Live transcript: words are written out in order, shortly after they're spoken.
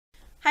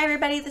Hi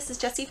everybody, this is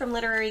Jesi from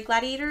Literary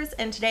Gladiators,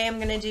 and today I'm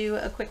going to do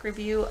a quick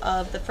review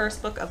of the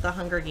first book of The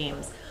Hunger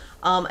Games.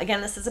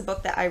 Again, this is a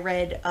book that I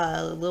read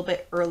a little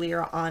bit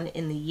earlier on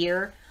in the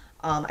year.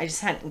 I just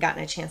hadn't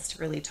gotten a chance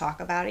to really talk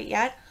about it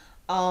yet.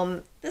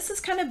 This has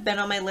kind of been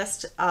on my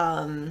list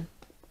to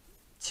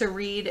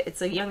read.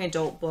 It's a young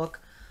adult book.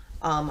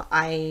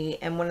 I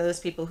am one of those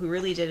people who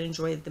really did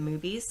enjoy the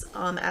movies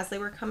as they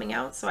were coming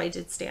out, so I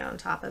did stay on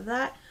top of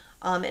that.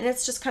 And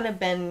it's just kind of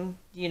been,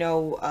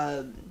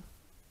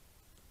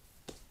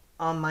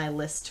 on my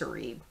list to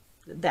read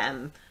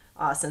them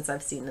since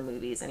I've seen the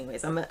movies.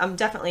 Anyways, I'm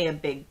definitely a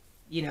big,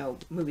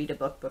 movie to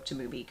book, book to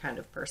movie kind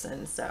of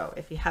person. So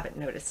if you haven't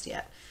noticed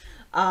yet.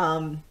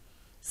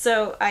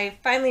 So I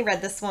finally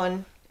read this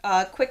one.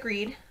 Quick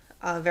read,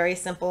 very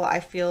simple.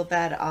 I feel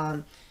that,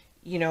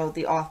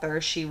 the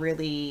author, she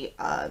really,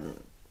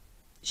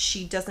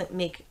 she doesn't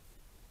make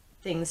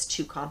things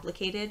too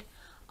complicated.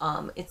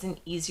 It's an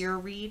easier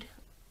read.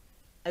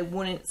 I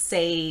wouldn't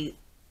say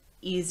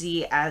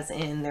easy as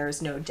in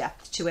there's no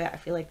depth to it. I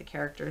feel like the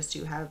characters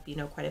do have,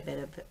 quite a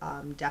bit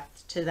of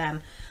depth to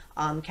them.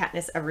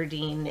 Katniss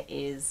Everdeen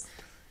is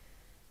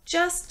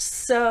just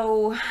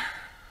so,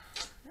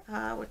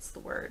 what's the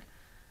word?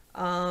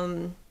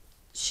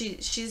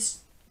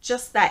 She's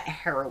just that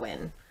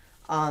heroine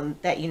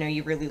that,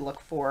 you really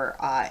look for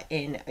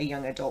in a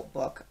young adult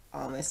book,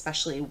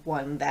 especially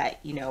one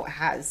that,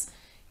 has,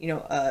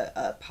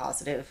 a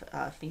positive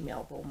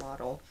female role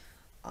model.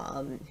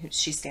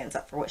 She stands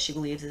up for what she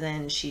believes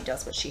in. She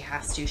does what she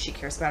has to. She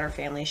cares about her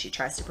family. She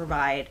tries to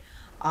provide.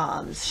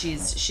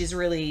 She's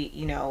really,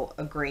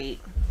 a great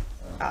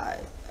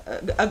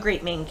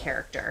main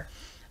character.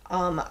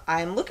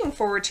 I'm looking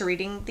forward to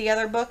reading the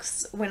other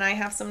books when I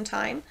have some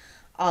time.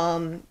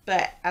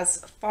 But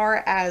as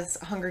far as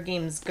Hunger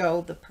Games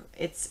go,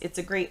 it's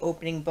a great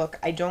opening book.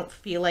 I don't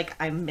feel like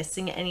I'm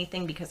missing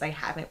anything because I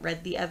haven't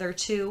read the other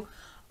two.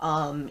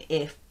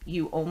 If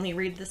you only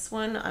read this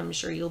one, I'm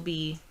sure you'll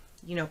be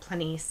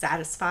plenty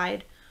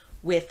satisfied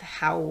with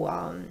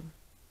how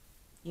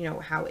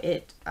how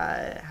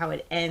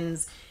it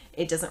ends.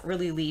 It doesn't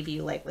really leave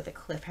you like with a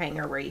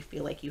cliffhanger where you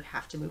feel like you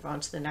have to move on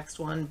to the next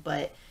one,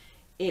 but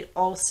it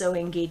also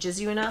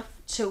engages you enough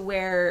to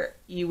where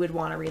you would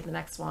want to read the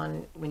next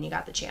one when you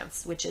got the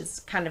chance, which is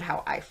kind of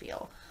how I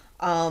feel.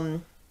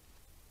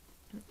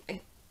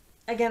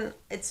 Again,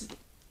 it's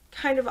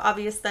kind of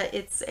obvious that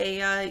it's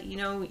a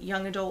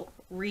young adult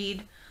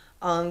read,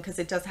 because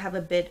it does have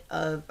a bit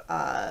of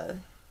I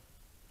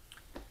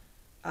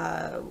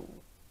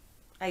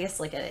guess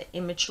like an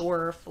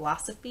immature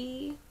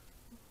philosophy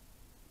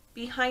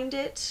behind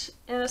it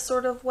in a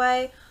sort of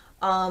way.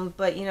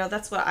 But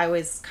that's what I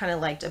always kind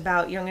of liked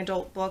about young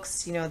adult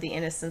books, the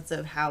innocence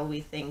of how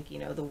we think,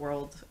 the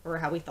world, or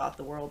how we thought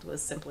the world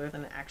was simpler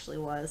than it actually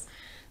was.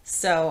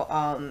 So,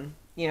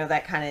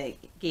 that kind of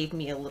gave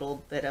me a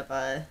little bit of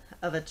a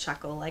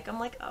chuckle. Like, I'm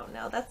like, oh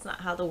no, that's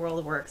not how the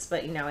world works,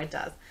 but it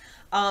does.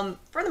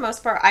 For the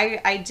most part,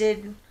 I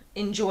did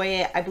enjoy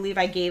it. I believe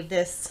I gave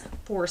this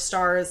 4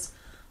 stars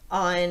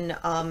on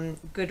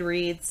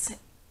Goodreads.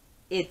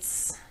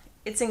 It's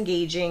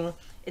engaging,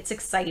 it's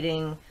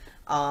exciting,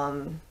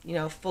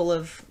 full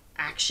of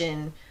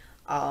action,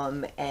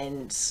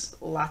 and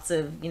lots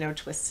of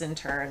twists and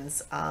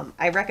turns.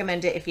 I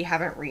recommend it if you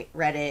haven't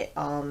read it.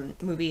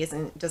 Movie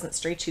doesn't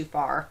stray too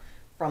far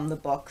from the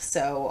book,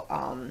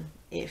 so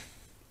if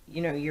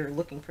you're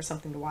looking for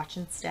something to watch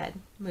instead,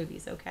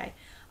 movie's okay.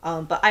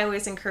 But I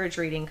always encourage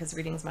reading because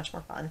reading is much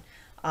more fun.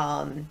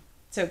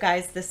 So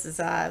guys, this is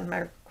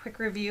my quick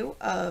review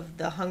of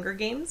The Hunger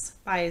Games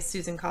by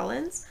Susan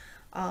Collins.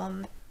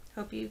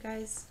 Hope you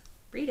guys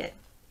read it.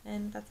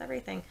 And that's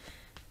everything.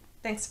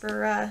 Thanks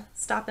for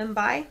stopping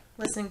by,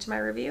 listening to my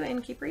review,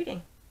 and keep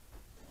reading.